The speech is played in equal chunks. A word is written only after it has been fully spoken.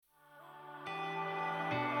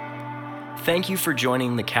Thank you for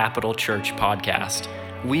joining the Capital Church podcast.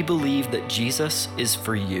 We believe that Jesus is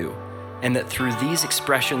for you, and that through these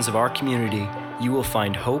expressions of our community, you will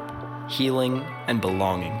find hope, healing, and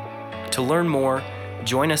belonging. To learn more,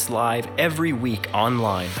 join us live every week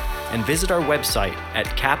online and visit our website at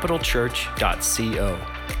capitalchurch.co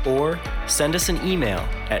or send us an email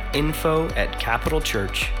at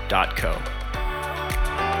info@capitalchurch.co.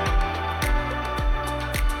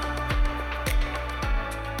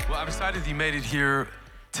 Well, I'm excited you made it here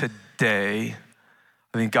today.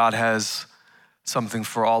 I think God has something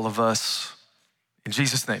for all of us in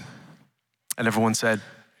Jesus' name. And everyone said,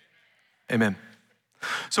 amen.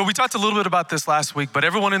 So we talked a little bit about this last week, but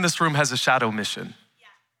everyone in this room has a shadow mission.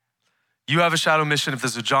 You have a shadow mission. If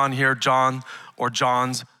there's a John here, John or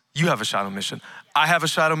John's, you have a shadow mission. I have a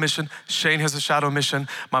shadow mission. Shane has a shadow mission.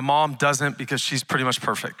 My mom doesn't because she's pretty much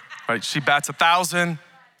perfect, right? She bats 1,000.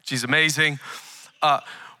 She's amazing.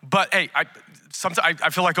 But hey, sometimes I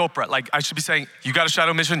feel like Oprah. Like I should be saying, you got a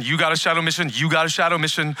shadow mission, you got a shadow mission, you got a shadow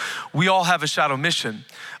mission. We all have a shadow mission.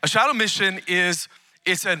 A shadow mission is,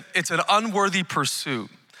 it's an unworthy pursuit.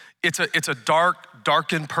 It's a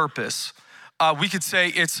darkened purpose. We could say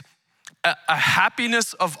it's a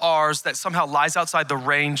happiness of ours that somehow lies outside the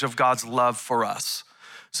range of God's love for us.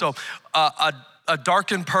 So a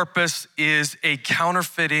darkened purpose is a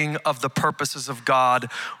counterfeiting of the purposes of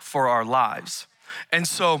God for our lives. And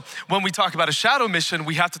so when we talk about a shadow mission,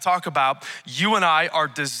 we have to talk about you and I are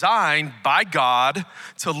designed by God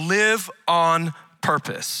to live on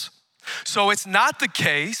purpose. So it's not the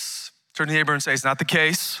case, turn to your neighbor and say, it's not the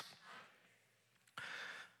case.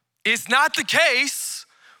 It's not the case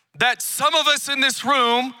that some of us in this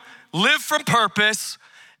room live from purpose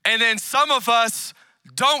and then some of us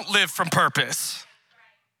don't live from purpose.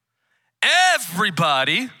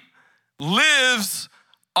 Everybody lives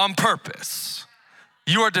on purpose.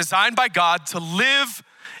 You are designed by God to live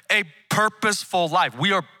a purposeful life.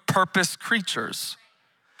 We are purpose creatures.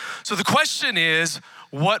 So the question is,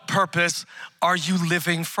 what purpose are you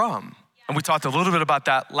living from? And we talked a little bit about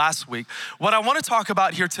that last week. What I want to talk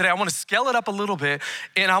about here today, I want to scale it up a little bit,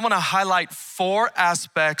 and I want to highlight 4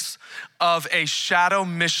 aspects of a shadow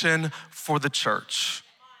mission for the church.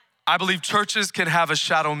 I believe churches can have a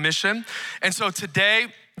shadow mission. And so today,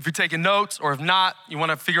 if you're taking notes or if not, you want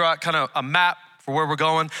to figure out kind of a map for where we're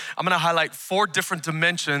going, I'm gonna highlight 4 different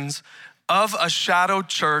dimensions of a shadow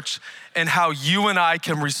church and how you and I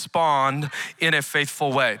can respond in a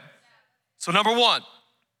faithful way. So number 1,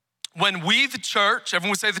 when we the church,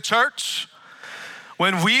 everyone say the church,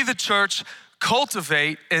 when we the church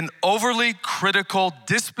cultivate an overly critical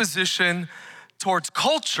disposition towards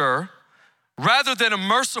culture rather than a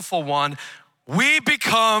merciful one, we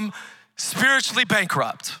become spiritually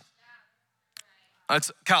bankrupt. It's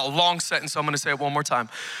kind of a long sentence, so I'm gonna say it one more time.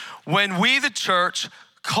 When we, the church,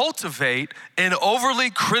 cultivate an overly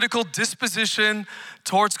critical disposition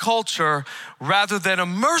towards culture rather than a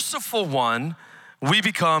merciful one, we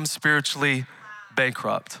become spiritually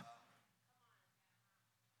bankrupt.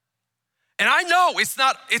 And I know it's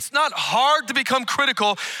not hard to become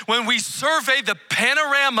critical when we survey the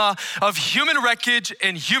panorama of human wreckage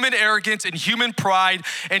and human arrogance and human pride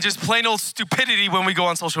and just plain old stupidity when we go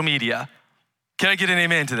on social media. Can I get an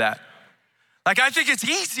amen to that? Like, I think it's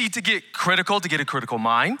easy to get critical, to get a critical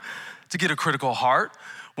mind, to get a critical heart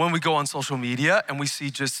when we go on social media and we see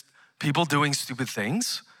just people doing stupid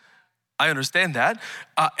things. I understand that.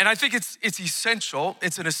 And I think it's essential.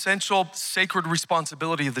 It's an essential sacred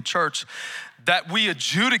responsibility of the church that we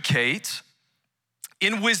adjudicate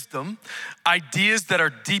in wisdom ideas that are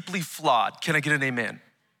deeply flawed. Can I get an amen?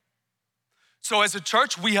 So as a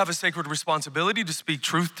church, we have a sacred responsibility to speak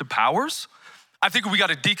truth to powers. I think we got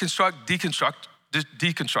to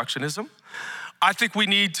deconstructionism. I think we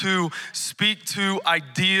need to speak to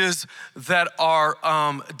ideas that are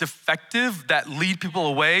defective, that lead people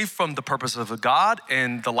away from the purpose of God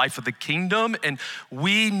and the life of the kingdom. And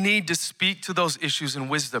we need to speak to those issues in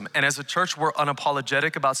wisdom. And as a church, we're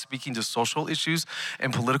unapologetic about speaking to social issues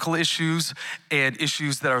and political issues and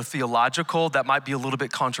issues that are theological, that might be a little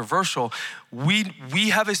bit controversial. We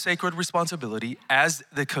have a sacred responsibility as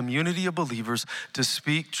the community of believers to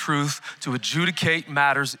speak truth, to adjudicate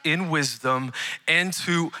matters in wisdom, and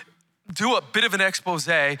to do a bit of an expose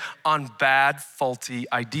on bad, faulty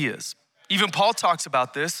ideas. Even Paul talks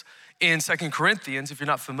about this in 2 Corinthians, if you're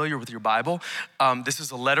not familiar with your Bible. This is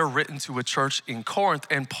a letter written to a church in Corinth,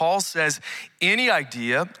 and Paul says, any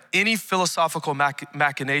idea, any philosophical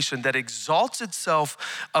machination that exalts itself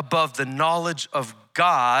above the knowledge of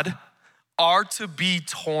God are to be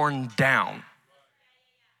torn down.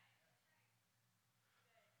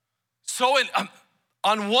 So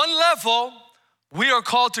On one level, we are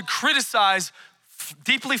called to criticize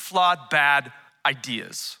deeply flawed, bad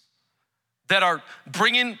ideas that are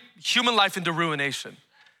bringing human life into ruination.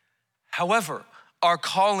 However, our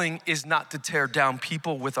calling is not to tear down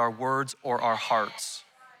people with our words or our hearts.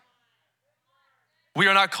 We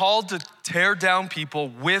are not called to tear down people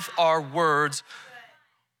with our words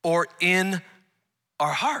or in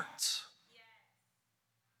our hearts.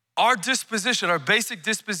 Our disposition, our basic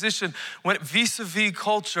disposition when vis-a-vis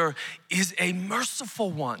culture is a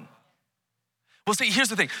merciful one. Well, see, here's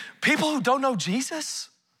the thing. People who don't know Jesus,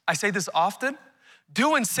 I say this often,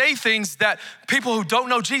 do and say things that people who don't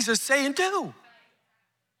know Jesus say and do.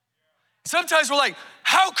 Sometimes we're like,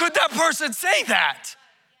 how could that person say that?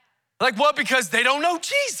 Like, well, because they don't know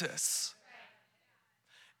Jesus.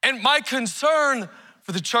 And my concern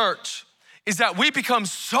for the church is that we become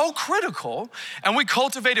so critical and we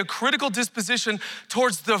cultivate a critical disposition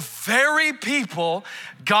towards the very people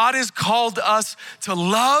God has called us to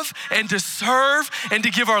love and to serve and to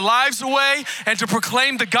give our lives away and to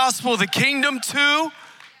proclaim the gospel of the kingdom to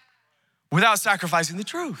without sacrificing the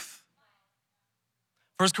truth.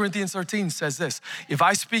 1 Corinthians 13 says this, if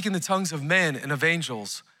I speak in the tongues of men and of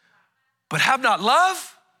angels, but have not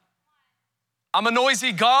love, I'm a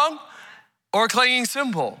noisy gong or a clanging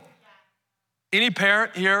cymbal. Any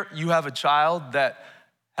parent here, you have a child that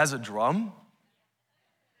has a drum?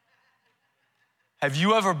 Have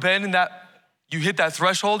you ever been in that, you hit that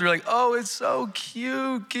threshold, you're like, oh, it's so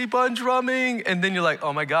cute, keep on drumming. And then you're like,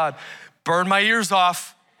 oh my God, burn my ears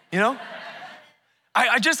off, you know?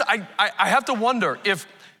 I have to wonder if,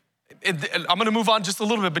 I'm gonna move on just a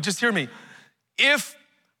little bit, but just hear me. If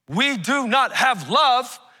we do not have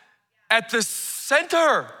love at the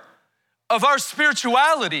center of our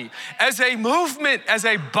spirituality as a movement, as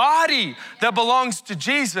a body that belongs to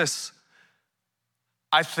Jesus,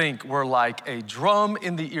 I think we're like a drum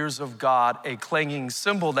in the ears of God, a clanging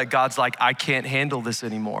cymbal that God's like, I can't handle this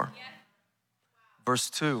anymore. Verse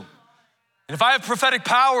 2, and if I have prophetic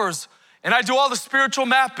powers and I do all the spiritual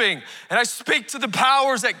mapping and I speak to the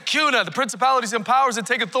powers at CUNA, the principalities and powers that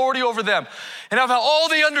take authority over them, and I have all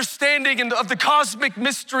the understanding of the cosmic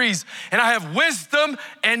mysteries, and I have wisdom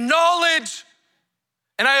and knowledge,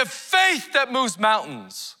 and I have faith that moves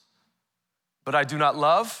mountains, but I do not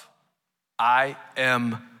love, I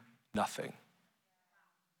am nothing.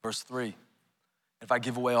 Verse 3, if I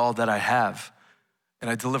give away all that I have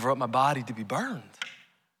and I deliver up my body to be burned,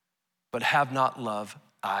 but have not love,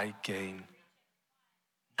 I gain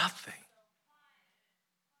nothing.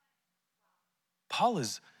 Paul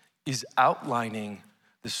is outlining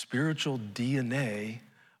the spiritual DNA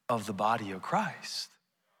of the body of Christ.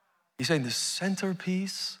 He's saying the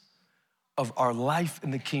centerpiece of our life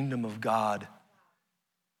in the kingdom of God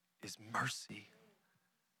is mercy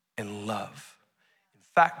and love. In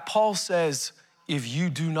fact, Paul says, if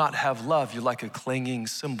you do not have love, you're like a clanging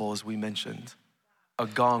cymbal, as we mentioned. A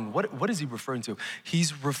gong, what is he referring to?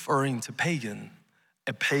 He's referring to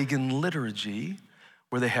a pagan liturgy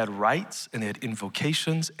where they had rites and they had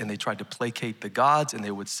invocations and they tried to placate the gods and they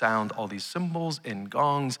would sound all these cymbals and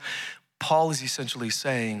gongs. Paul is essentially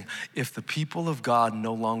saying, if the people of God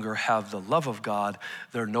no longer have the love of God,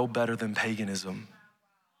 they're no better than paganism.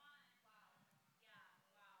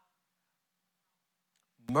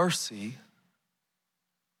 Mercy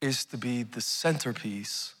is to be the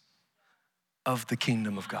centerpiece of the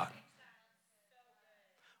kingdom of God.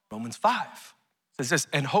 Romans 5 says this,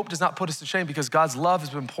 and hope does not put us to shame because God's love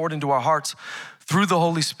has been poured into our hearts through the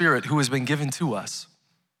Holy Spirit who has been given to us.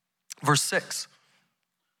 Verse 6.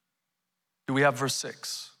 Do we have verse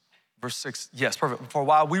 6? Verse 6, yes, perfect. For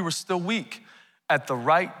while we were still weak, at the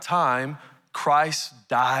right time, Christ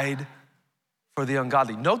died for the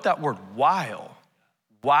ungodly. Note that word,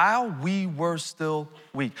 while we were still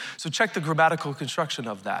weak. So check the grammatical construction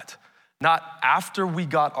of that. Not after we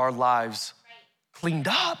got our lives cleaned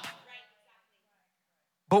up,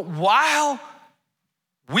 but while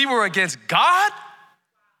we were against God.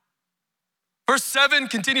 Verse 7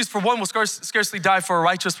 continues, for one will scarcely die for a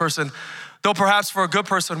righteous person, though perhaps for a good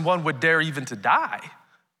person one would dare even to die.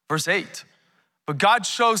 Verse 8, but God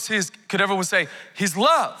shows could everyone say, his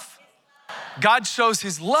love. God shows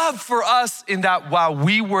his love for us in that while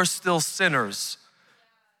we were still sinners.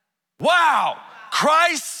 Wow,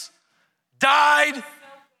 Christ died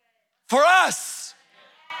for us.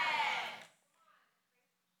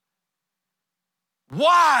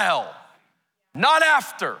 While, not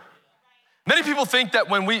after. Many people think that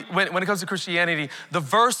when it comes to Christianity, the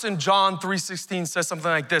verse in John 3:16 says something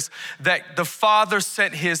like this, that the Father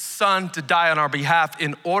sent his Son to die on our behalf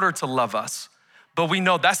in order to love us. But we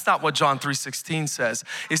know that's not what John 3:16 says.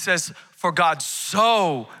 It says, for God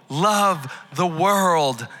so loved the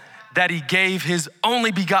world that he gave his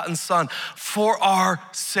only begotten son for our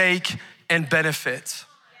sake and benefit.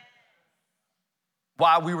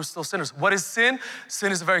 While we were still sinners. What is sin?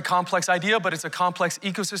 Sin is a very complex idea, but it's a complex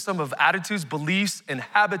ecosystem of attitudes, beliefs, and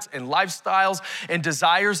habits, and lifestyles, and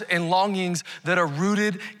desires, and longings that are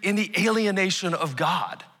rooted in the alienation of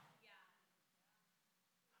God.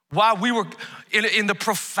 While we were, in the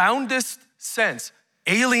profoundest sense,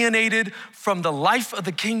 alienated from the life of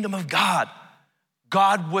the kingdom of God,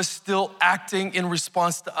 God was still acting in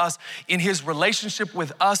response to us in his relationship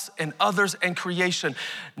with us and others and creation,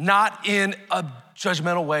 not in a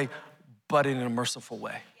judgmental way, but in a merciful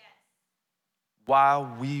way.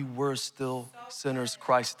 While we were still sinners,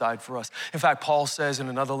 Christ died for us. In fact, Paul says in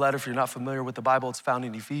another letter, if you're not familiar with the Bible, it's found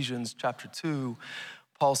in Ephesians chapter 2,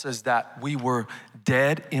 Paul says that we were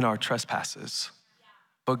dead in our trespasses,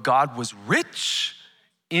 but God was rich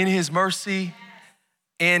in his mercy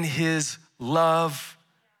and his love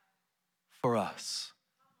for us.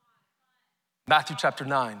 Matthew chapter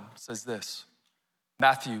 9 says this.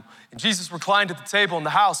 Matthew, and Jesus reclined at the table in the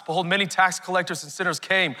house. Behold, many tax collectors and sinners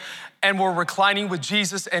came and were reclining with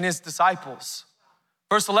Jesus and his disciples.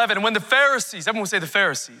 Verse 11, and when the Pharisees, everyone say the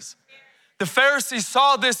Pharisees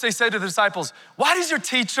saw this, they said to the disciples, why does your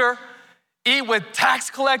teacher eat with tax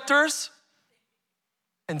collectors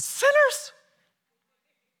and sinners?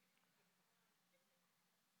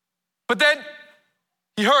 But then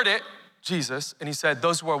he heard it, Jesus, and he said,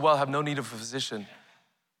 those who are well have no need of a physician,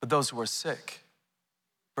 but those who are sick.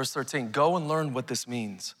 Verse 13, go and learn what this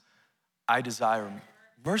means. I desire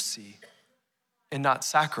mercy and not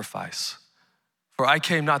sacrifice, for I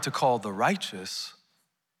came not to call the righteous,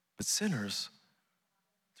 but sinners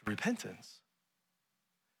to repentance.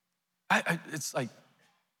 It's like,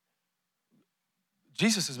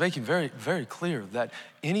 Jesus is making very, very clear that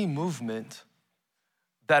any movement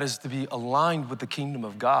that is to be aligned with the kingdom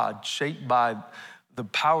of God, shaped by the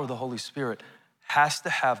power of the Holy Spirit, has to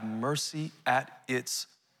have mercy at its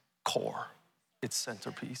core, its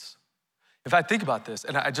centerpiece. In fact, think about this,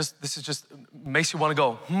 and this is just makes you want to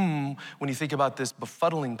go, when you think about this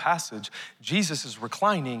befuddling passage. Jesus is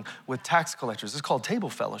reclining with tax collectors. It's called table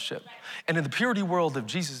fellowship. And in the purity world of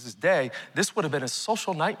Jesus' day, this would have been a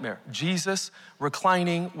social nightmare. Jesus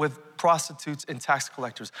reclining with prostitutes and tax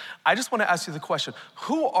collectors. I just want to ask you the question,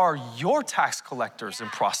 who are your tax collectors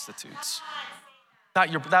and prostitutes?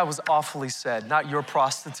 That was awfully said, not your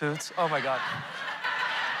prostitutes. Oh my God.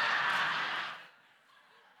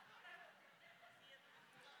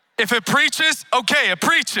 If it preaches, okay, it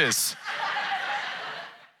preaches.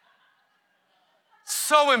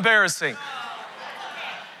 So embarrassing.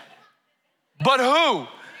 But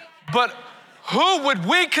who would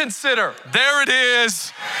we consider? There it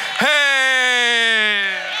is.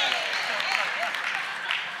 Hey.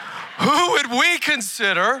 Who would we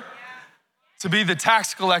consider to be the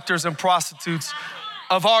tax collectors and prostitutes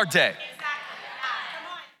of our day?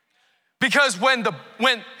 Because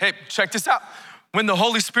hey, check this out. When the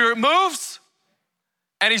Holy Spirit moves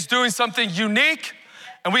and he's doing something unique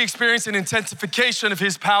and we experience an intensification of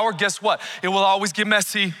his power, guess what? It will always get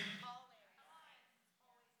messy.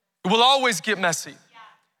 It will always get messy.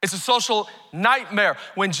 It's a social nightmare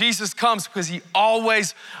when Jesus comes because he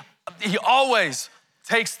always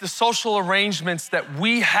takes the social arrangements that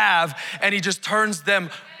we have and he just turns them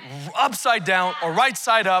upside down or right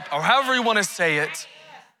side up or however you want to say it,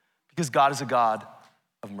 because God is a God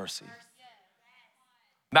of mercy.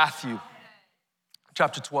 Matthew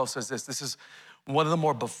chapter 12 says this. This is one of the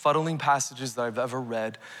more befuddling passages that I've ever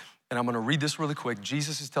read. And I'm gonna read this really quick.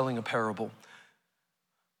 Jesus is telling a parable.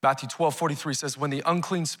 Matthew 12:43 says, when the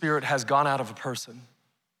unclean spirit has gone out of a person,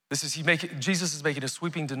 Jesus is making a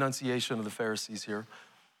sweeping denunciation of the Pharisees here.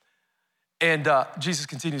 And Jesus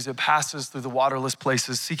continues, it passes through the waterless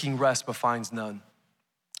places, seeking rest, but finds none.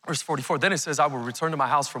 Verse 44, then it says, I will return to my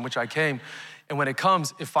house from which I came. And when it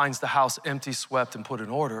comes, it finds the house empty, swept, and put in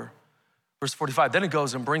order. Verse 45, then it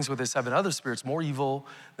goes and brings with it 7 other spirits more evil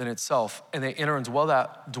than itself. And they enter and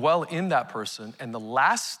dwell in that person. And the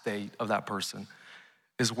last state of that person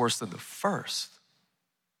is worse than the first.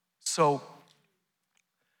 So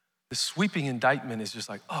the sweeping indictment is just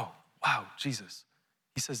like, oh, wow, Jesus.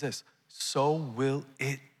 He says this, so will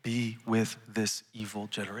it be with this evil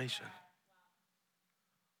generation.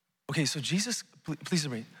 Okay, so Jesus, please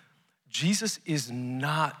hear me. Jesus is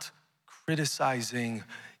not criticizing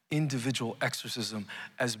individual exorcism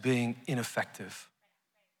as being ineffective.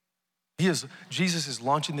 Jesus is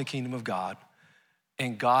launching the kingdom of God,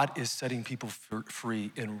 and God is setting people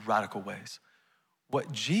free in radical ways.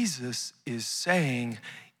 what Jesus is saying,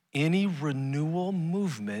 any renewal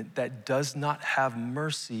movement that does not have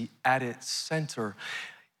mercy at its center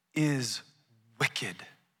is wicked.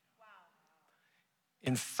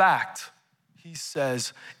 In fact, he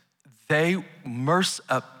says, I'll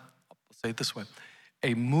say it this way,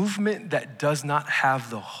 a movement that does not have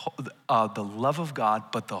the love of God,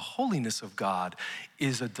 but the holiness of God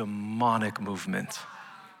is a demonic movement.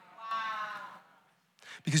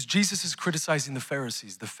 Because Jesus is criticizing the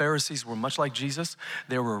Pharisees. The Pharisees were much like Jesus.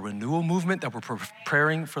 They were a renewal movement that were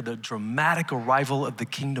preparing for the dramatic arrival of the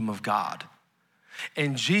kingdom of God.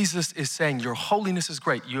 And Jesus is saying, your holiness is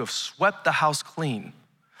great. You have swept the house clean.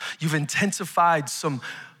 You've intensified some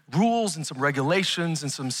rules and some regulations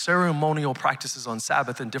and some ceremonial practices on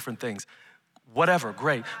Sabbath and different things. Whatever,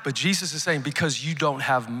 great. But Jesus is saying, because you don't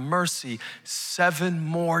have mercy, 7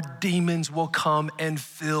 more demons will come and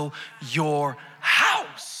fill your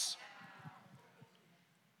house.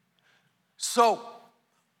 So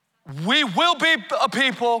we will be a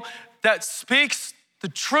people that speaks the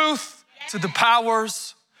truth to the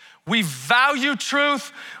powers. We value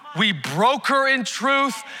truth. We broker in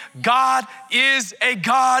truth. God is a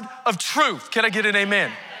God of truth. Can I get an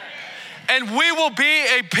amen? And we will be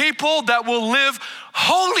a people that will live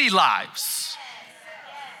holy lives.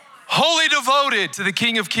 Wholly devoted to the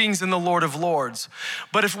King of Kings and the Lord of Lords.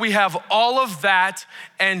 But if we have all of that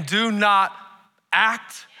and do not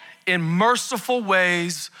act in merciful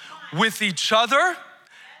ways with each other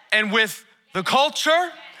and with the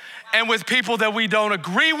culture and with people that we don't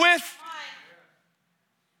agree with,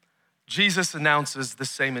 Jesus announces the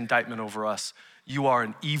same indictment over us. You are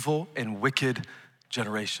an evil and wicked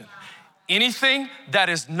generation. Anything that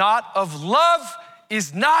is not of love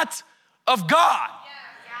is not of God.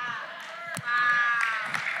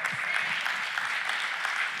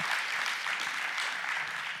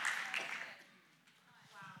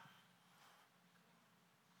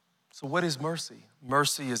 So what is mercy?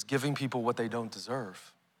 Mercy is giving people what they don't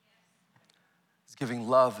deserve. It's giving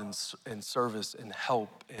love and service and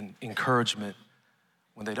help and encouragement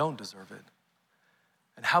when they don't deserve it.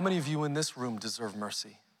 And how many of you in this room deserve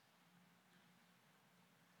mercy?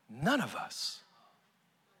 None of us.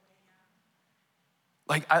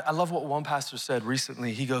 Like, I love what one pastor said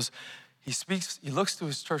recently. He goes, he looks to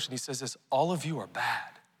his church and he says this, all of you are bad.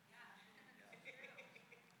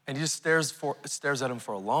 And he just stares at him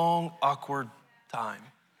for a long, awkward time.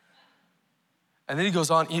 And then he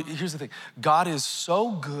goes on, here's the thing. God is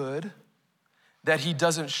so good that he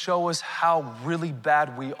doesn't show us how really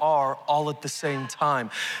bad we are all at the same time.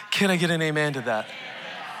 Can I get an amen to that?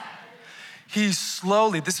 He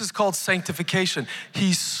slowly, this is called sanctification.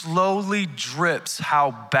 He slowly drips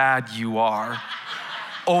how bad you are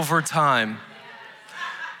over time.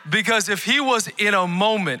 Because if he was in a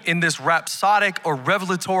moment, in this rhapsodic or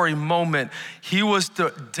revelatory moment, he was to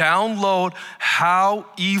download how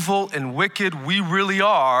evil and wicked we really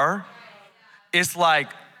are, it's like,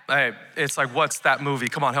 what's that movie?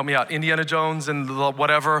 Come on, help me out. Indiana Jones and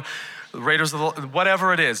whatever, Raiders of the,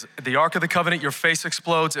 whatever it is, the Ark of the Covenant, your face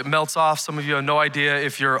explodes, it melts off. Some of you have no idea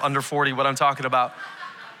if you're under 40 what I'm talking about.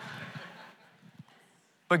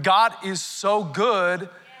 But God is so good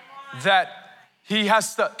that he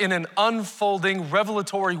has to, in an unfolding,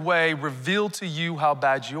 revelatory way, reveal to you how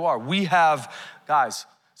bad you are. We have, guys,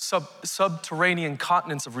 subterranean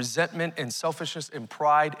continents of resentment and selfishness and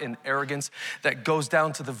pride and arrogance that goes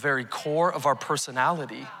down to the very core of our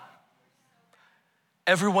personality.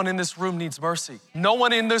 Everyone in this room needs mercy. No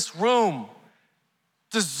one in this room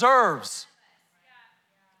deserves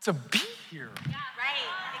to be here. Yeah, right,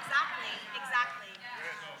 exactly.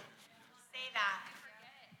 Say that.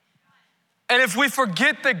 And if we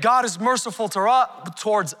forget that God is merciful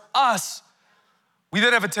towards us, we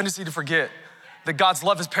then have a tendency to forget that God's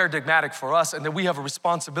love is paradigmatic for us and that we have a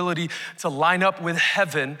responsibility to line up with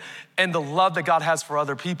heaven and the love that God has for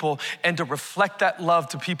other people and to reflect that love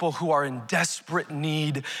to people who are in desperate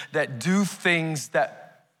need, that do things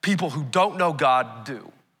that people who don't know God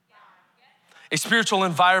do. A spiritual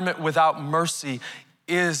environment without mercy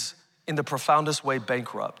is, in the profoundest way,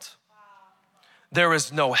 bankrupt. There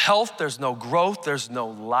is no health, there's no growth, there's no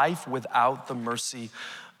life without the mercy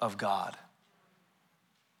of God.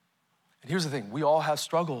 And here's the thing, we all have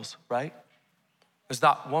struggles, right? There's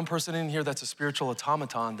not one person in here that's a spiritual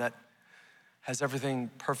automaton that has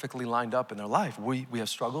everything perfectly lined up in their life. We have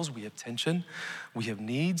struggles, we have tension, we have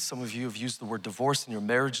needs. Some of you have used the word divorce in your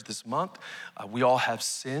marriage this month. We all have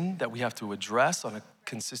sin that we have to address on a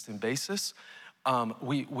consistent basis. Some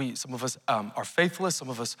of us are faithless, some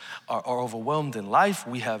of us are overwhelmed in life.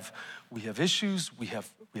 We have issues, we have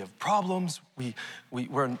have problems.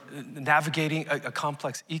 We're navigating a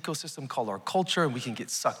complex ecosystem called our culture, and we can get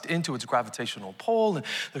sucked into its gravitational pull. And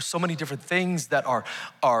there's so many different things that are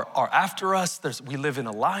after us. We live in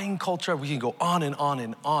a lying culture. We can go on and on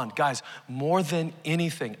and on. Guys, more than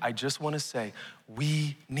anything, I just want to say,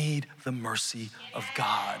 we need the mercy of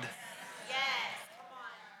God. Yes, come on.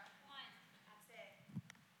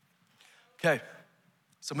 That's it. Okay,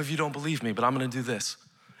 some of you don't believe me, but I'm gonna do this.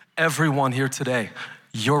 Everyone here today,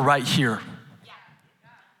 you're right here.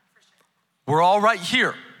 We're all right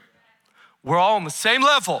here. We're all on the same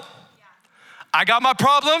level. I got my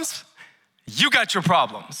problems, you got your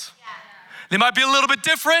problems. They might be a little bit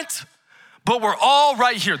different, but we're all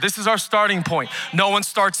right here. This is our starting point. No one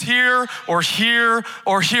starts here or here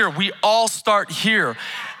or here. We all start here.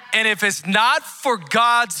 And if it's not for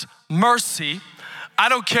God's mercy, I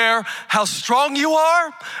don't care how strong you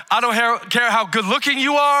are. I don't care how good looking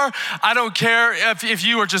you are. I don't care if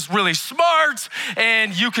you are just really smart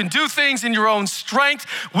and you can do things in your own strength.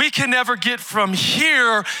 We can never get from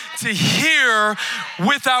here to here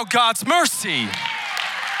without God's mercy.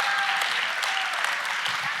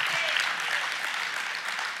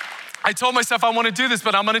 I told myself I want to do this,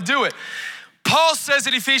 but I'm going to do it. Paul says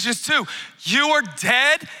in Ephesians 2, you are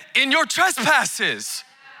dead in your trespasses.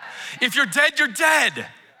 If you're dead, you're dead.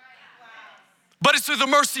 But it's through the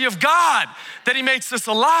mercy of God that he makes us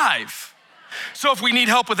alive. So if we need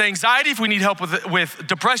help with anxiety, if we need help with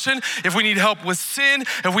depression, if we need help with sin,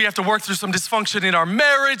 if we have to work through some dysfunction in our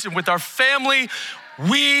marriage and with our family,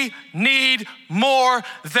 we need more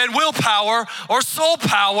than willpower or soul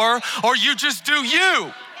power, or you just do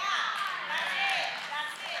you.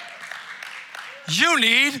 You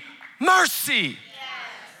need mercy.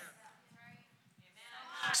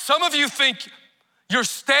 Some of you think you're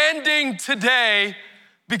standing today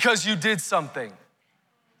because you did something.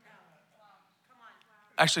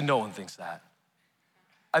 Actually, no one thinks that.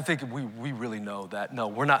 I think we really know that. No,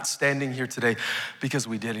 we're not standing here today because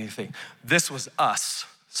we did anything. This was us.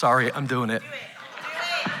 Sorry, I'm doing it.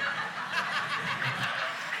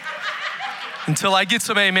 Until I get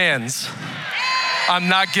some amens, I'm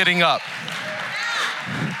not getting up.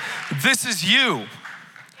 This is you.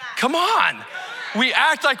 Come on. We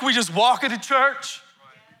act like we just walk into church.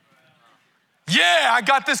 Yeah, I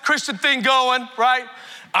got this Christian thing going, right?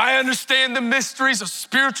 I understand the mysteries of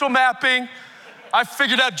spiritual mapping. I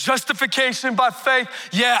figured out justification by faith.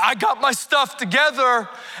 Yeah, I got my stuff together.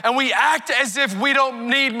 And we act as if we don't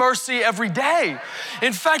need mercy every day.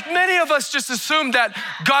 In fact, many of us just assume that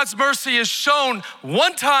God's mercy is shown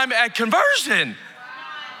one time at conversion.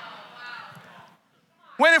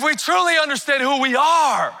 When if we truly understand who we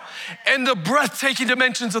are and the breathtaking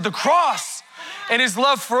dimensions of the cross and his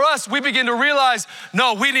love for us, we begin to realize,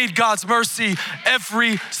 no, we need God's mercy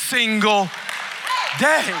every single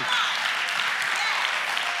day.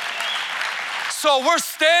 So we're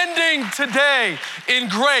standing today in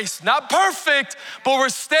grace, not perfect, but we're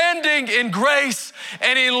standing in grace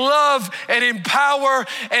and in love and in power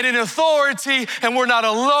and in authority, and we're not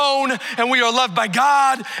alone, and we are loved by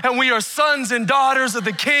God, and we are sons and daughters of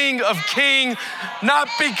the King of Kings, not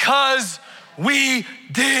because we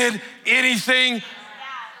did anything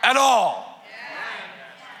at all.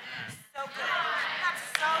 So good. That's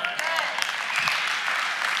so good.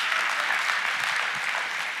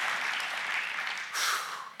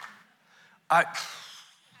 I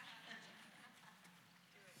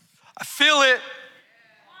feel it.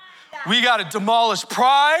 We got to demolish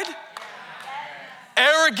pride,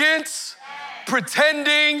 arrogance,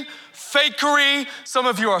 pretending, fakery. Some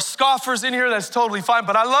of you are scoffers in here. That's totally fine,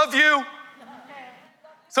 but I love you.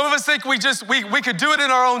 Some of us think we could do it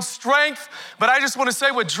in our own strength, but I just want to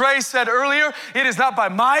say what Dre said earlier. It is not by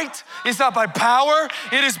might, it's not by power,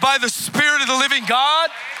 it is by the Spirit of the living God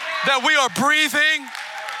that we are breathing,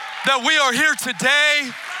 that we are here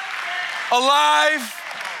today, alive,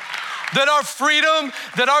 that our freedom,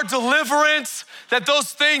 that our deliverance, that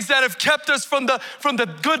those things that have kept us from the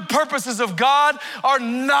good purposes of God are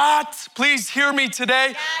not, please hear me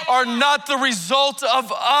today, are not the result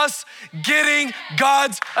of us getting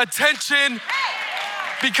God's attention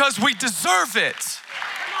because we deserve it.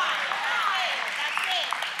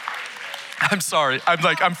 I'm sorry,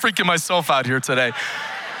 I'm freaking myself out here today.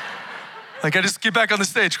 Like, I just get back on the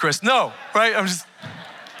stage, Krist. No, right?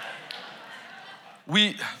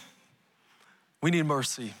 We need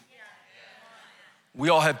mercy. We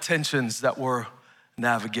all have tensions that we're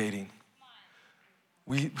navigating.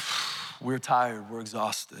 We're tired, we're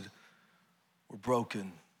exhausted, we're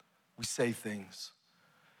broken, we say things.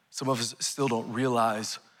 Some of us still don't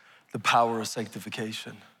realize the power of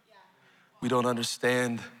sanctification. We don't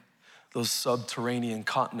understand those subterranean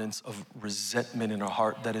continents of resentment in our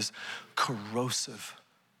heart that is corrosive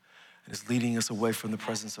and is leading us away from the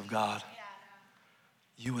presence of God.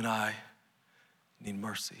 You and I need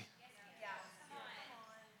mercy.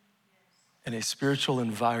 And a spiritual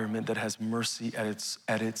environment that has mercy at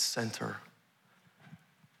its center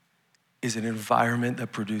is an environment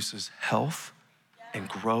that produces health and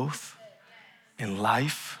growth and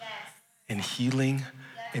life and healing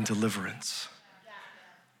and deliverance.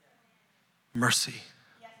 Mercy.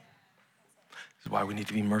 This is why we need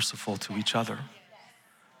to be merciful to each other.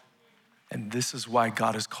 And this is why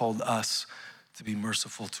God has called us to be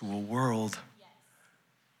merciful to a world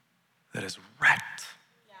that is wrecked.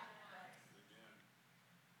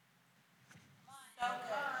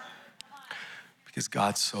 Because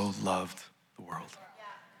God so loved the world.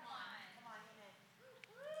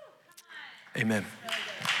 Amen.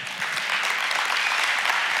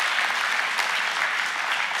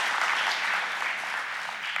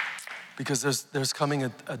 Because there's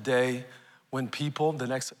coming a day when people,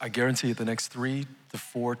 I guarantee you, the next 3 to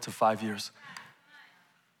 4 to 5 years,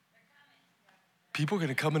 people are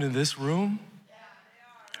gonna come into this room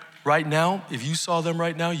right now. If you saw them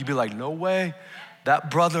right now, you'd be like, no way,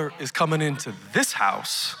 that brother is coming into this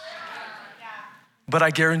house. But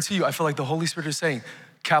I guarantee you, I feel like the Holy Spirit is saying,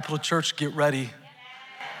 Capital Church, get ready.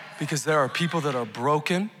 Because there are people that are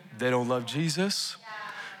broken, they don't love Jesus.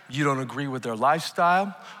 You don't agree with their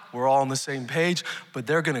lifestyle. We're all on the same page, but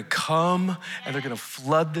they're gonna come and they're gonna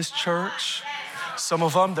flood this church. Some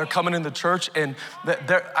of them, they're coming in the church and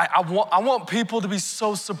I want people to be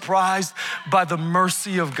so surprised by the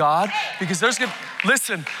mercy of God, because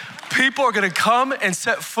listen, people are gonna come and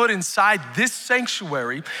set foot inside this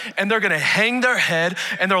sanctuary and they're gonna hang their head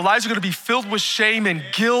and their lives are gonna be filled with shame and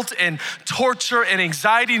guilt and torture and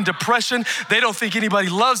anxiety and depression. They don't think anybody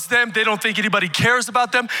loves them. They don't think anybody cares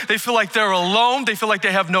about them. They feel like they're alone. They feel like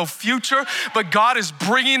they have no future, but God is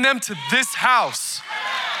bringing them to this house.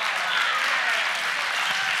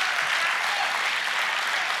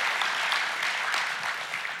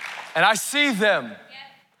 And I see them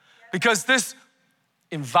because this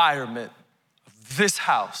environment of this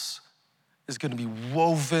house is gonna be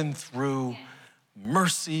woven through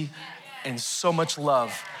mercy and so much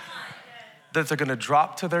love that they're gonna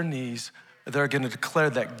drop to their knees. They're gonna declare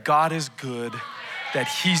that God is good, that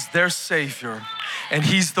He's their Savior, and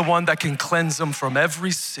He's the one that can cleanse them from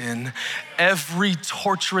every sin, every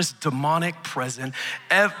torturous demonic presence,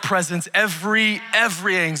 every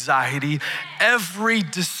anxiety, every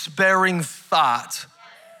despairing thought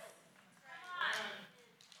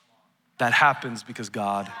that happens because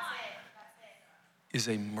God is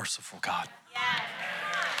a merciful God.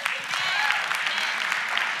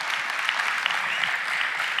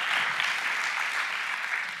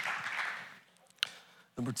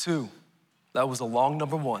 Number 2, that was a long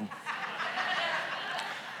number 1.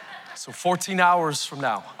 So 14 hours from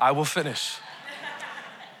now, I will finish.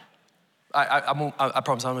 I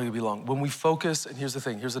promise I'm not gonna be long. When we focus, and here's the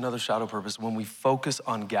thing, here's another shadow purpose. When we focus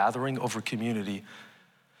on gathering over community,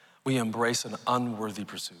 we embrace an unworthy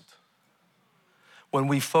pursuit. When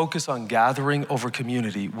we focus on gathering over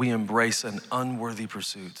community, we embrace an unworthy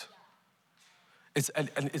pursuit. It's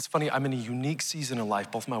funny, I'm in a unique season in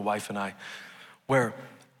life, both my wife and I, where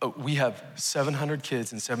we have 700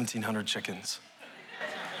 kids and 1,700 chickens.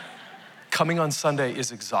 Coming on Sunday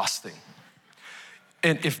is exhausting.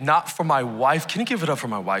 And if not for my wife, can you give it up for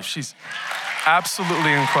my wife? She's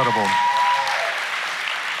absolutely incredible.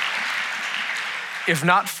 If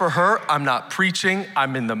not for her, I'm not preaching,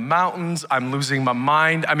 I'm in the mountains, I'm losing my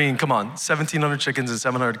mind. I mean, come on, 1,700 chickens and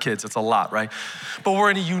 700 kids, it's a lot, right? But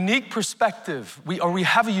we're in a unique perspective. We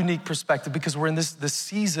have a unique perspective because we're in this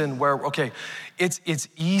season where, okay, it's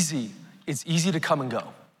easy to come and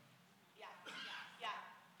go.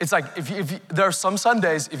 It's like, if there are some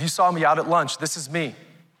Sundays, if you saw me out at lunch, this is me.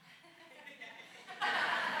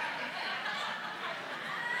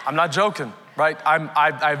 I'm not joking. Right?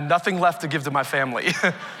 I have nothing left to give to my family.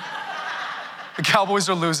 The Cowboys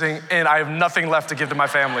are losing, and I have nothing left to give to my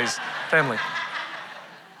family.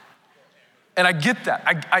 And I get that.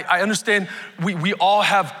 I understand we're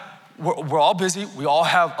all busy. We all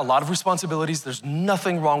have a lot of responsibilities. There's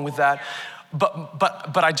nothing wrong with that.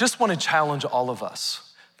 But I just want to challenge all of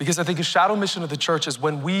us, because I think a shadow mission of the church is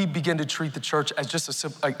when we begin to treat the church as just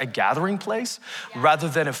a gathering place rather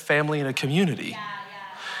than a family and a community.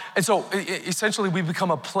 And so essentially we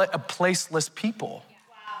become a placeless people.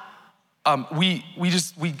 We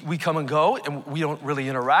come and go and we don't really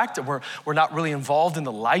interact, and we're not really involved in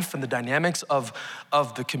the life and the dynamics of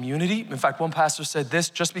the community. In fact, one pastor said this: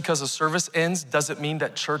 just because a service ends doesn't mean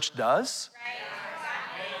that church does.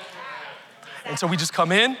 And so we just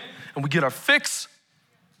come in and we get our fix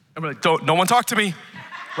and we're like, no one talk to me,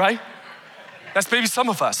 right? That's maybe some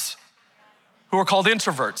of us who are called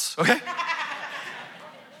introverts, okay?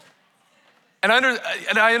 And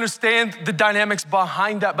I understand the dynamics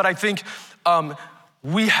behind that, but I think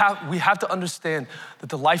we have to understand that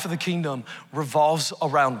the life of the kingdom revolves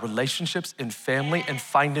around relationships and family and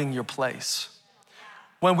finding your place.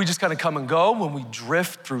 When we just kind of come and go, when we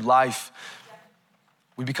drift through life,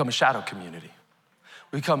 we become a shadow community.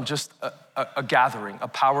 We become just a gathering, a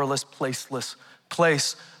powerless, placeless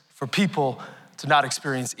place for people to not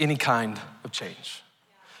experience any kind of change.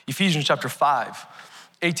 Ephesians chapter 5,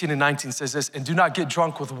 18 and 19 says this, and do not get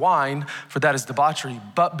drunk with wine, for that is debauchery,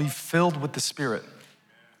 but be filled with the Spirit,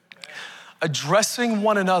 addressing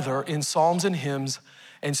one another in psalms and hymns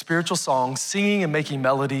and spiritual songs, singing and making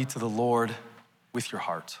melody to the Lord with your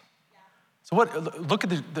heart. So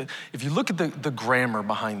if you look at the grammar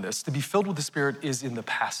behind this, to be filled with the Spirit is in the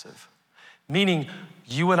passive, meaning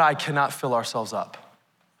you and I cannot fill ourselves up.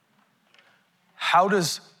 How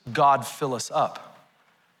does God fill us up?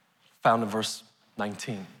 Found in verse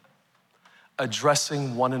 19.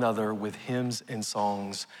 Addressing one another with hymns and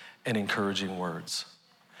songs and encouraging words.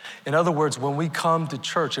 In other words, when we come to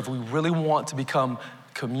church, if we really want to become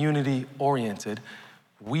community oriented,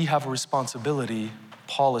 we have a responsibility,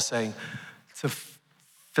 Paul is saying, to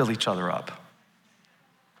fill each other up.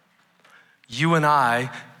 You and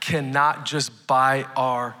I cannot just by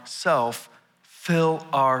ourselves fill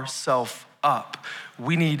ourselves up.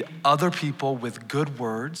 We need other people with good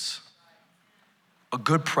words, a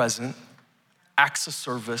good present, acts of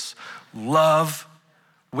service, love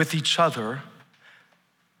with each other.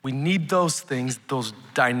 We need those things, those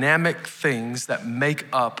dynamic things that make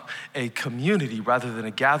up a community rather than a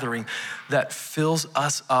gathering that fills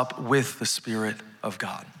us up with the Spirit of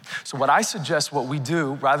God. So what I suggest what we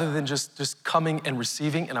do, rather than just coming and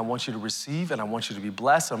receiving, and I want you to receive and I want you to be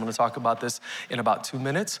blessed. I'm gonna talk about this in about 2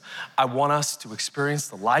 minutes. I want us to experience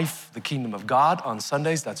the life, the kingdom of God on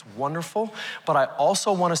Sundays. That's wonderful. But I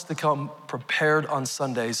also want us to come prepared on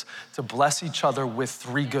Sundays to bless each other with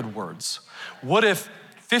 3 good words. What if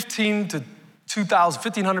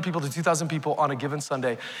 1,500 people to 2,000 people on a given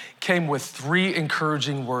Sunday came with 3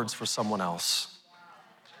 encouraging words for someone else?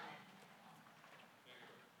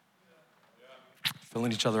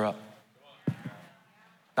 Filling each other up.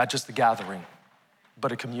 Not just a gathering,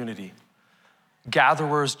 but a community.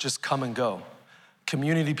 Gatherers just come and go.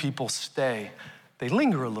 Community people stay. They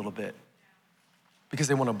linger a little bit because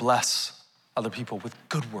they want to bless other people with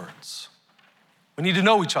good words. We need to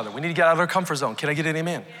know each other. We need to get out of our comfort zone. Can I get an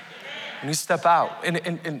amen? We need to step out.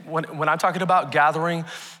 And when I'm talking about gathering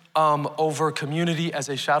over community as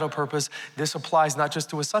a shadow purpose, this applies not just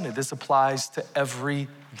to a Sunday. This applies to every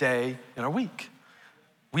day in our week.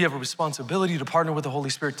 We have a responsibility to partner with the Holy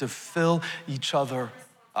Spirit to fill each other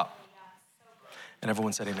up. And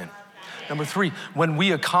everyone said amen. Number 3, when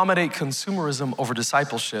we accommodate consumerism over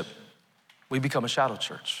discipleship, we become a shadow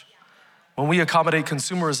church. When we accommodate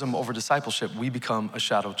consumerism over discipleship, we become a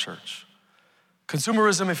shadow church.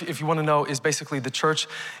 Consumerism, if you want to know, is basically the church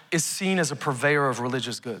is seen as a purveyor of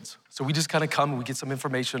religious goods. So we just kind of come and we get some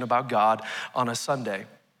information about God on a Sunday.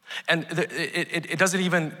 And it doesn't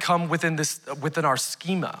even come within our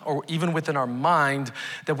schema or even within our mind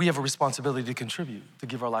that we have a responsibility to contribute, to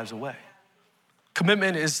give our lives away.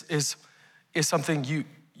 Commitment is something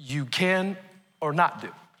you can or not do.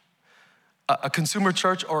 A consumer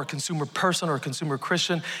church or a consumer person or a consumer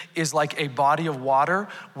Christian is like a body of water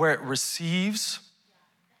where it receives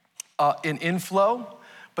an inflow,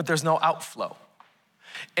 but there's no outflow.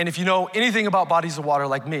 And if you know anything about bodies of water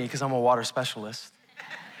like me, because I'm a water specialist,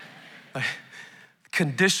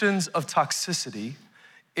 conditions of toxicity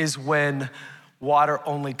is when water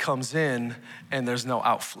only comes in and there's no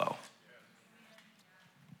outflow.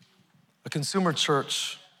 A consumer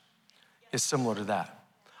church is similar to that.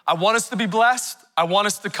 I want us to be blessed. I want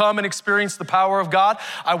us to come and experience the power of God.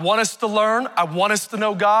 I want us to learn. I want us to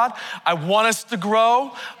know God. I want us to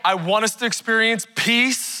grow. I want us to experience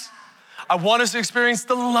peace. I want us to experience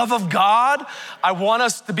the love of God. I want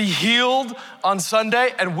us to be healed on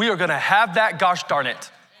Sunday, and we are gonna have that, gosh darn it.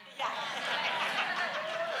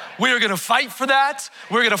 We are gonna fight for that.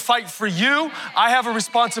 We're gonna fight for you. I have a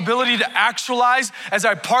responsibility to actualize, as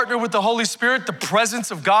I partner with the Holy Spirit, the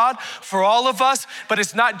presence of God for all of us, but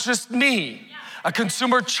it's not just me. A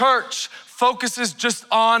consumer church focuses just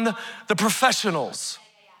on the professionals.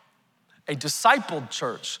 A discipled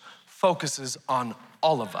church focuses on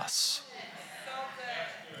all of us.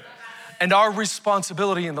 and our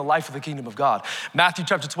responsibility in the life of the kingdom of God. Matthew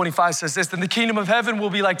chapter 25 says this, "Then the kingdom of heaven will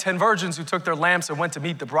be like 10 virgins who took their lamps and went to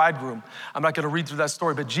meet the bridegroom." I'm not gonna read through that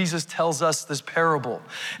story, but Jesus tells us this parable.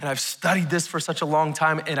 And I've studied this for such a long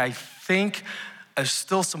time, and I think there's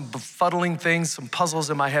still some befuddling things, some puzzles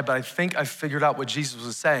in my head, but I think I figured out what Jesus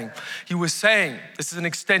was saying. He was saying, this is an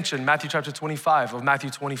extension, Matthew chapter 25 of Matthew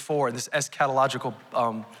 24, in this eschatological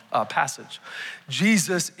passage.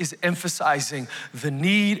 Jesus is emphasizing the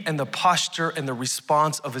need and the posture and the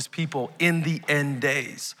response of his people in the end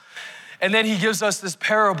days. And then he gives us this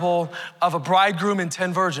parable of a bridegroom and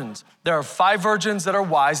 10 virgins. There are 5 virgins that are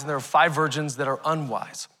wise, and there are 5 virgins that are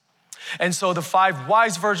unwise. And so the 5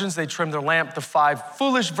 wise virgins, they trim their lamp. The 5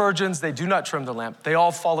 foolish virgins, they do not trim their lamp. They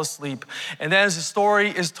all fall asleep. And then as the story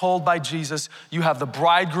is told by Jesus, you have the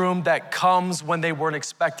bridegroom that comes when they weren't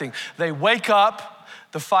expecting. They wake up,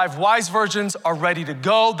 the 5 wise virgins are ready to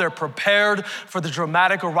go. They're prepared for the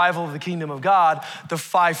dramatic arrival of the kingdom of God. The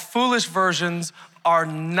 5 foolish virgins are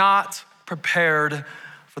not prepared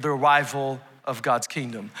for the arrival of God's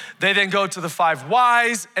kingdom. They then go to the 5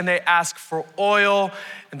 wise and they ask for oil,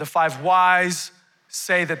 and the 5 wise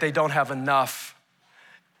say that they don't have enough.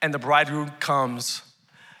 And the bridegroom comes,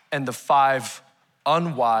 and the 5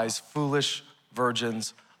 unwise, foolish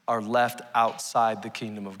virgins are left outside the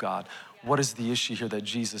kingdom of God. What is the issue here that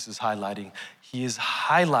Jesus is highlighting? He is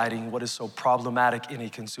highlighting what is so problematic in a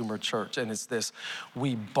consumer church, and it's this: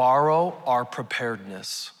 we borrow our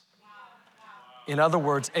preparedness. In other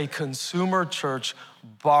words, a consumer church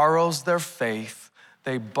borrows their faith,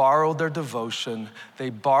 they borrow their devotion, they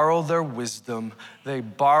borrow their wisdom, they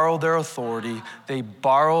borrow their authority, they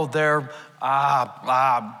borrow their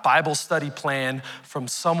Bible study plan from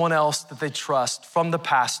someone else that they trust, from the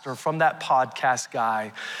pastor, from that podcast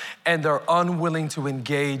guy, and they're unwilling to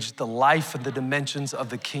engage the life and the dimensions of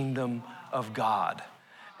the kingdom of God.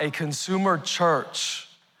 A consumer church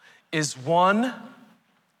is one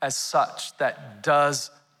as such that does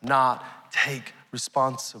not take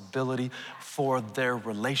responsibility for their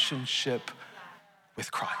relationship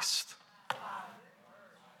with Christ.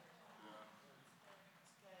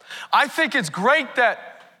 I think it's great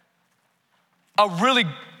that a really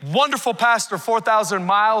wonderful pastor 4,000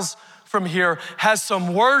 miles from here has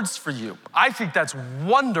some words for you. I think that's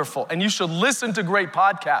wonderful, and you should listen to great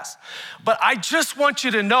podcasts. But I just want you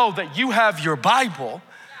to know that you have your Bible,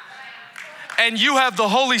 and you have the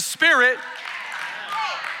Holy Spirit,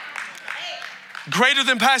 greater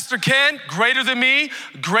than Pastor Ken, greater than me,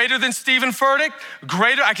 greater than Stephen Furtick,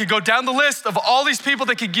 greater. I could go down the list of all these people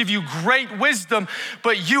that could give you great wisdom,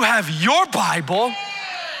 but you have your Bible.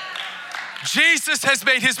 Jesus has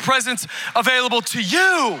made his presence available to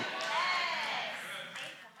you.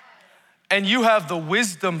 And you have the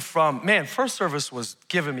wisdom from, man, first service was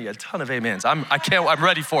giving me a ton of amens. I'm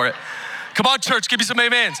ready for it. Come on, church, give me some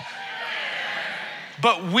amens.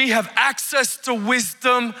 But we have access to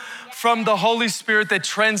wisdom from the Holy Spirit that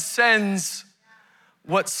transcends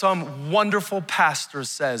what some wonderful pastor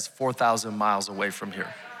says 4,000 miles away from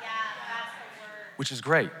here, which is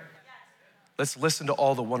great. Let's listen to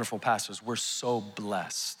all the wonderful pastors. We're so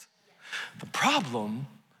blessed. The problem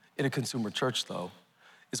in a consumer church, though,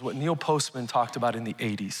 is what Neil Postman talked about in the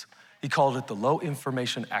 80s. He called it the low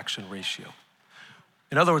information action ratio.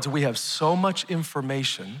 In other words, we have so much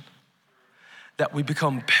information that we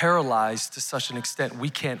become paralyzed to such an extent we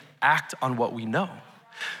can't act on what we know.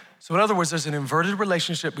 So in other words, there's an inverted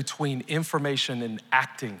relationship between information and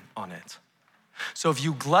acting on it. So if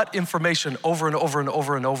you glut information over and over and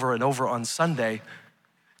over and over and over on Sunday,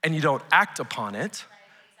 and you don't act upon it,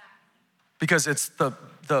 because it's the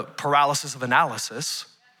paralysis of analysis,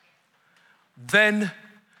 then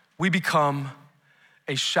we become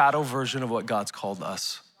a shadow version of what God's called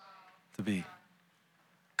us to be.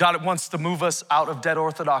 God wants to move us out of dead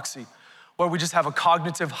orthodoxy, where we just have a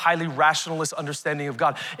cognitive, highly rationalist understanding of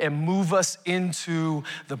God, and move us into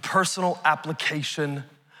the personal application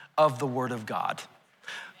of the Word of God.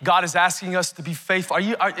 God is asking us to be faithful.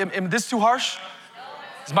 Am this too harsh?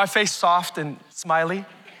 Is my face soft and smiley,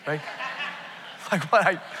 right?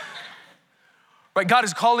 Right, God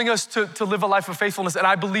is calling us to live a life of faithfulness, and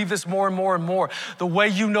I believe this more and more and more. The way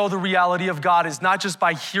you know the reality of God is not just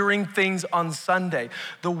by hearing things on Sunday.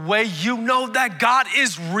 The way you know that God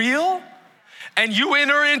is real and you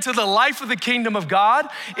enter into the life of the kingdom of God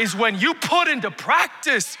is when you put into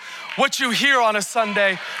practice what you hear on a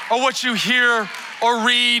Sunday or what you hear or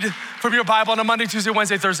read from your Bible on a Monday, Tuesday,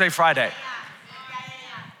 Wednesday, Thursday, Friday.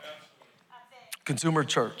 Consumer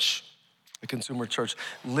church, the consumer church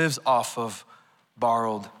lives off of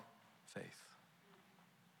borrowed faith.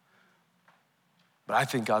 But I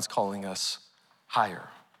think God's calling us higher.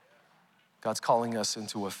 God's calling us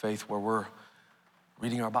into a faith where we're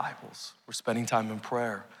reading our Bibles, we're spending time in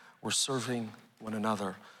prayer, we're serving one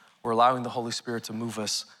another, we're allowing the Holy Spirit to move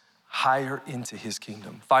us higher into his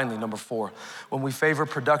kingdom. Finally, number 4, when we favor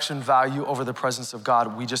production value over the presence of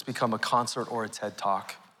God, we just become a concert or a TED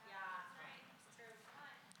Talk.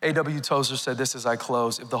 A.W. Tozer said this as I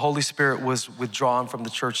close: if the Holy Spirit was withdrawn from the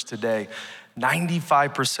church today,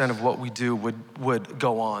 95% of what we do would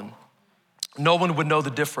go on. No one would know the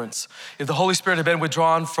difference. If the Holy Spirit had been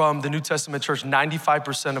withdrawn from the New Testament church,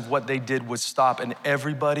 95% of what they did would stop and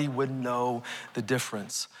everybody would know the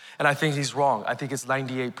difference. And I think he's wrong. I think it's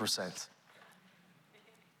 98%.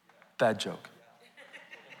 Bad joke.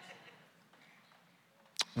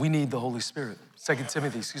 We need the Holy Spirit. 1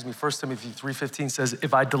 Timothy 3:15 says,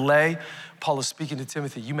 if I delay, Paul is speaking to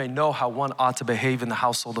Timothy, you may know how one ought to behave in the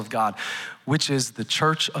household of God, which is the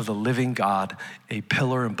church of the living God, a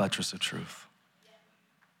pillar and buttress of truth.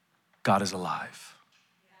 God is alive.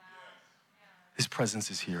 His presence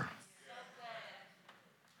is here.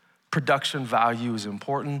 Production value is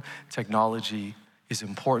important. Technology is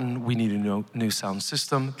important. We need a new sound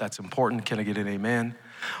system. That's important. Can I get an amen?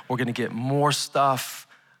 We're gonna get more stuff.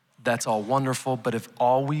 That's all wonderful, but if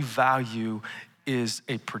all we value is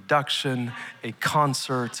a production, a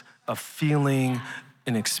concert, a feeling,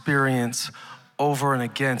 an experience over and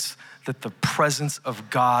against that the presence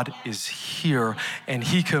of God is here and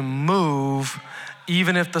he can move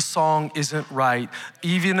even if the song isn't right,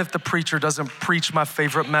 even if the preacher doesn't preach my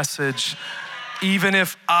favorite message, even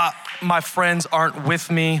if my friends aren't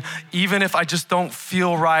with me, even if I just don't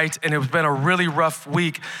feel right and it's been a really rough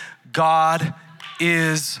week, God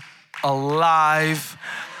is alive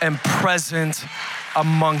and present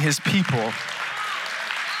among his people.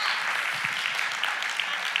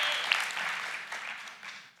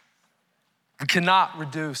 We cannot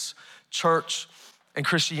reduce church and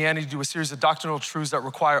Christianity to a series of doctrinal truths that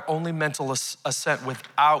require only mental assent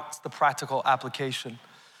without the practical application.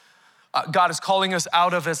 God is calling us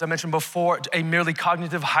out of, as I mentioned before, a merely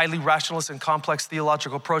cognitive, highly rationalist and complex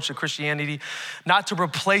theological approach to Christianity, not to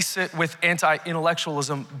replace it with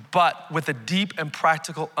anti-intellectualism, but with a deep and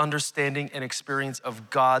practical understanding and experience of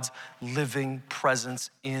God's living presence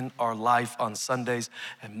in our life on Sundays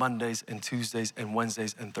and Mondays and Tuesdays and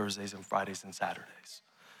Wednesdays and Thursdays and Fridays and Saturdays.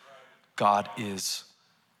 God is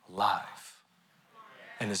alive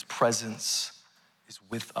and his presence is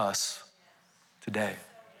with us today.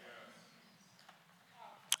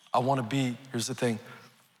 I wanna be, here's the thing,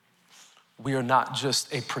 we are not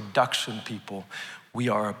just a production people, we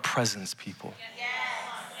are a presence people.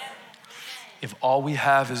 If all we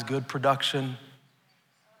have is good production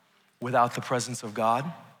without the presence of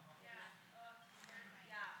God,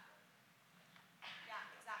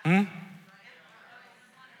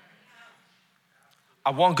 I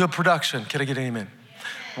want good production. Can I get an amen?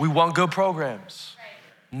 We want good programs.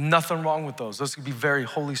 Nothing wrong with those. Those could be very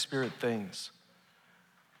Holy Spirit things.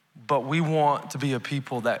 But we want to be a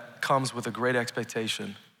people that comes with a great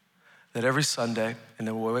expectation that every Sunday, and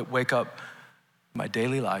then we wake up my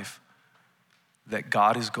daily life, that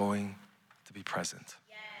God is going to be present.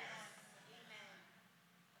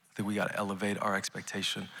 I think we got to elevate our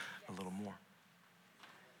expectation a little more.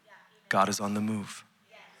 God is on the move.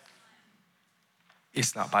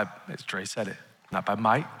 It's not by, as Dre said it, not by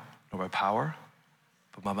might nor by power,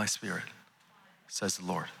 but by my spirit, says the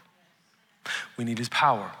Lord. We need his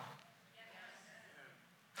power.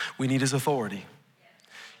 We need his authority.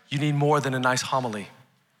 You need more than a nice homily.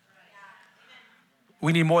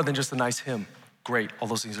 We need more than just a nice hymn. Great, all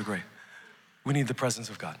those things are great. We need the presence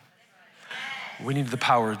of God. We need the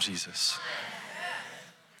power of Jesus.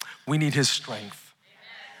 We need his strength.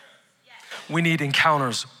 We need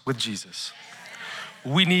encounters with Jesus.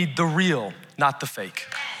 We need the real, not the fake.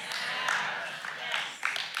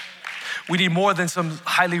 We need more than some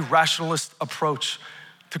highly rationalist approach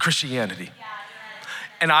to Christianity.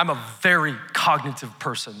 And I'm a very cognitive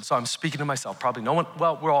person, so I'm speaking to myself. Probably no one,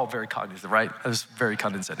 well, we're all very cognitive, right? That's very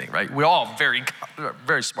condescending, right? We're all very,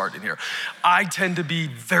 very smart in here. I tend to be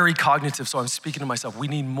very cognitive, so I'm speaking to myself. We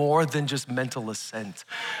need more than just mental assent.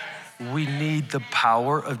 We need the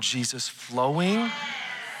power of Jesus flowing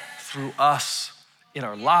through us in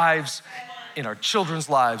our lives, in our children's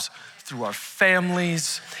lives, through our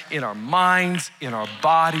families, in our minds, in our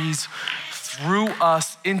bodies, through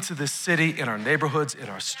us into the city, in our neighborhoods, in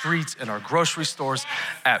our streets, in our grocery stores,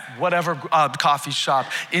 at whatever coffee shop,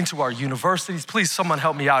 into our universities. Please, someone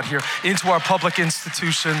help me out here, into our public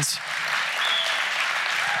institutions.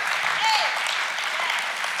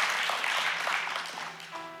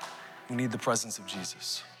 We need the presence of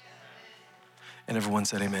Jesus. And everyone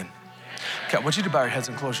said amen. Okay, I want you to bow your heads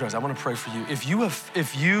and close your eyes. I want to pray for you. If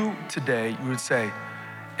you today, you would say,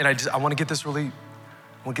 and I want to get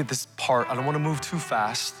this part. I don't want to move too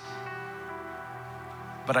fast,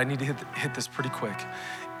 but I need to hit this pretty quick.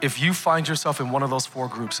 If you find yourself in one of those four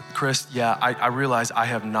groups, Krist, yeah, I realize I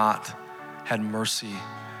have not had mercy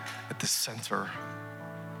at the center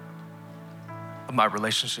of my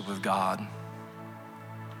relationship with God.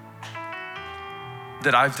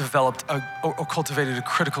 That I've developed or cultivated a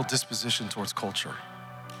critical disposition towards culture.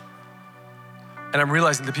 And I'm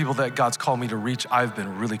realizing the people that God's called me to reach, I've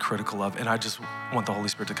been really critical of, and I just want the Holy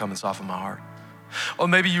Spirit to come and soften my heart. Or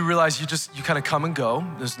maybe you realize you kind of come and go.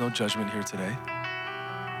 There's no judgment here today.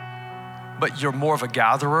 But you're more of a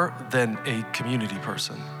gatherer than a community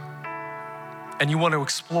person. And you want to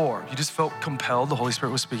explore. You just felt compelled, the Holy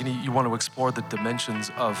Spirit was speaking to you. You want to explore the dimensions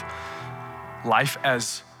of life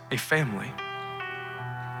as a family.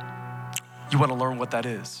 You want to learn what that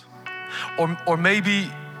is. Or maybe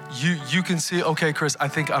you can see, okay, Krist, I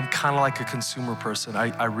think I'm kind of like a consumer person.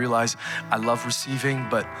 I realize I love receiving,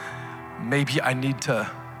 but maybe I need to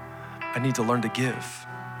learn to give.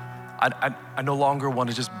 I no longer want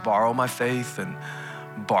to just borrow my faith and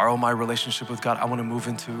borrow my relationship with God. I want to move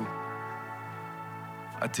into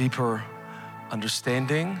a deeper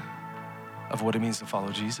understanding of what it means to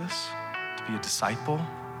follow Jesus, to be a disciple,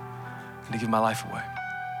 and to give my life away.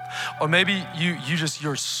 Or maybe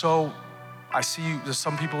you're so, I see you, there's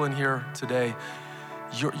some people in here today,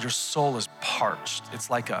 your soul is parched. It's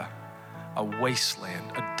like a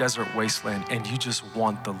wasteland, a desert wasteland, and you just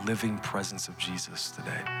want the living presence of Jesus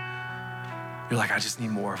today. You're like, I just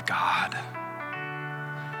need more of God.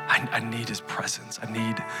 I need his presence. I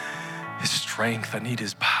need his strength. I need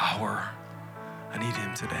his power. I need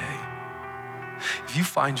him today. If you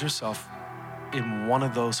find yourself in one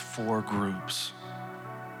of those four groups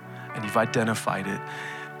and you've identified it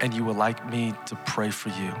and you would like me to pray for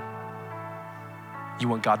you, you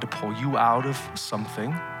want God to pull you out of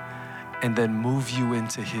something and then move you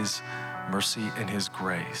into his mercy and his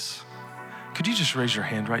grace. Could you just raise your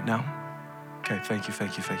hand right now? Okay, thank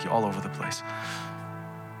you, all over the place.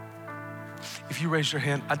 If you raise your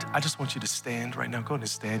hand, I just want you to stand right now. Go ahead and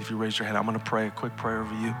stand if you raise your hand. I'm gonna pray a quick prayer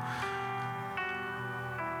over you.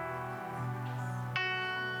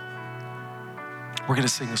 We're gonna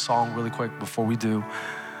sing a song really quick. Before we do,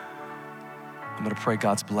 I'm gonna pray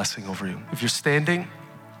God's blessing over you. If you're standing,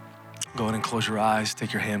 go ahead and close your eyes,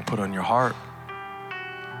 take your hand, put it on your heart.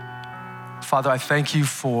 Father, I thank you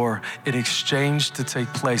for an exchange to take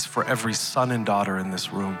place for every son and daughter in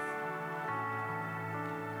this room.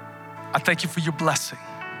 I thank you for your blessing.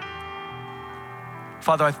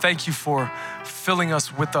 Father, I thank you for filling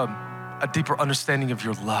us with a deeper understanding of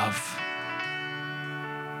your love.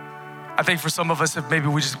 I think for some of us, if maybe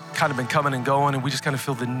we just kind of been coming and going and we just kind of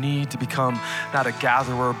feel the need to become not a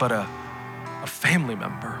gatherer, but a family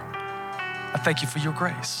member. I thank you for your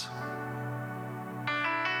grace.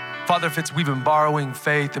 Father, if we've been borrowing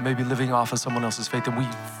faith and maybe living off of someone else's faith, and we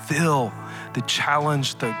feel the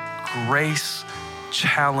challenge, the grace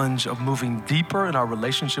challenge of moving deeper in our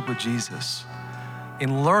relationship with Jesus,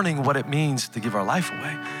 in learning what it means to give our life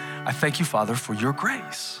away, I thank you, Father, for your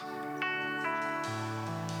grace.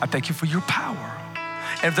 I thank you for your power.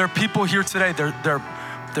 And if there are people here today,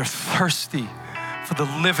 they're thirsty for the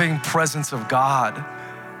living presence of God.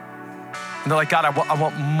 And they're like, God, I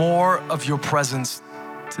want more of your presence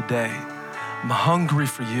today. I'm hungry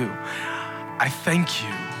for you. I thank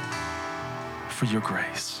you for your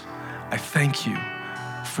grace. I thank you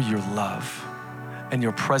for your love and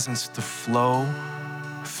your presence to flow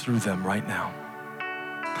through them right now.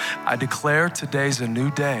 I declare today's a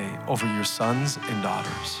new day over your sons and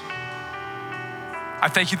daughters. I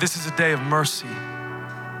thank you this is a day of mercy,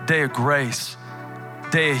 day of grace,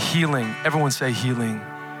 day of healing. Everyone say healing.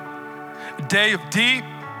 A day of deep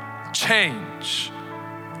change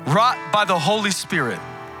wrought by the Holy Spirit.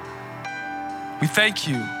 We thank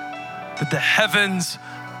you that the heavens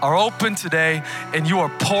are open today and you are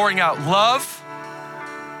pouring out love,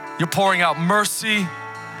 you're pouring out mercy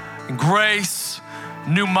and grace,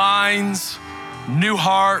 new minds, new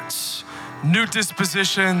hearts, new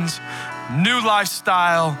dispositions, new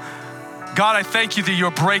lifestyle. God, I thank you that you're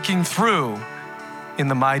breaking through in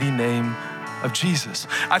the mighty name of Jesus.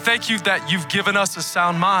 I thank you that you've given us a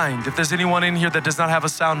sound mind. If there's anyone in here that does not have a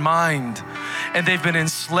sound mind and they've been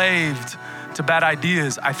enslaved to bad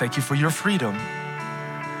ideas, I thank you for your freedom.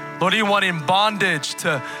 Lord, anyone in bondage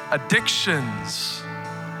to addictions,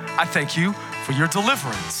 I thank you for your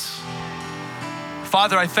deliverance.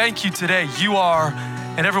 Father, I thank you today. You are,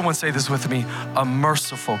 and everyone say this with me, a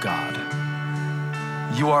merciful God.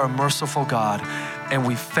 You are a merciful God. And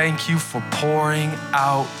we thank you for pouring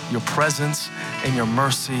out your presence and your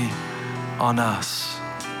mercy on us.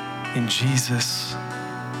 In Jesus'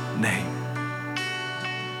 name.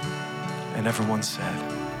 And everyone said,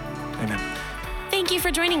 amen. Thank you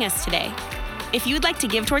for joining us today. If you would like to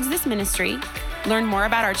give towards this ministry, learn more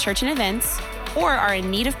about our church and events, or are in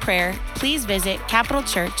need of prayer, please visit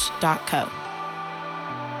capitalchurch.co.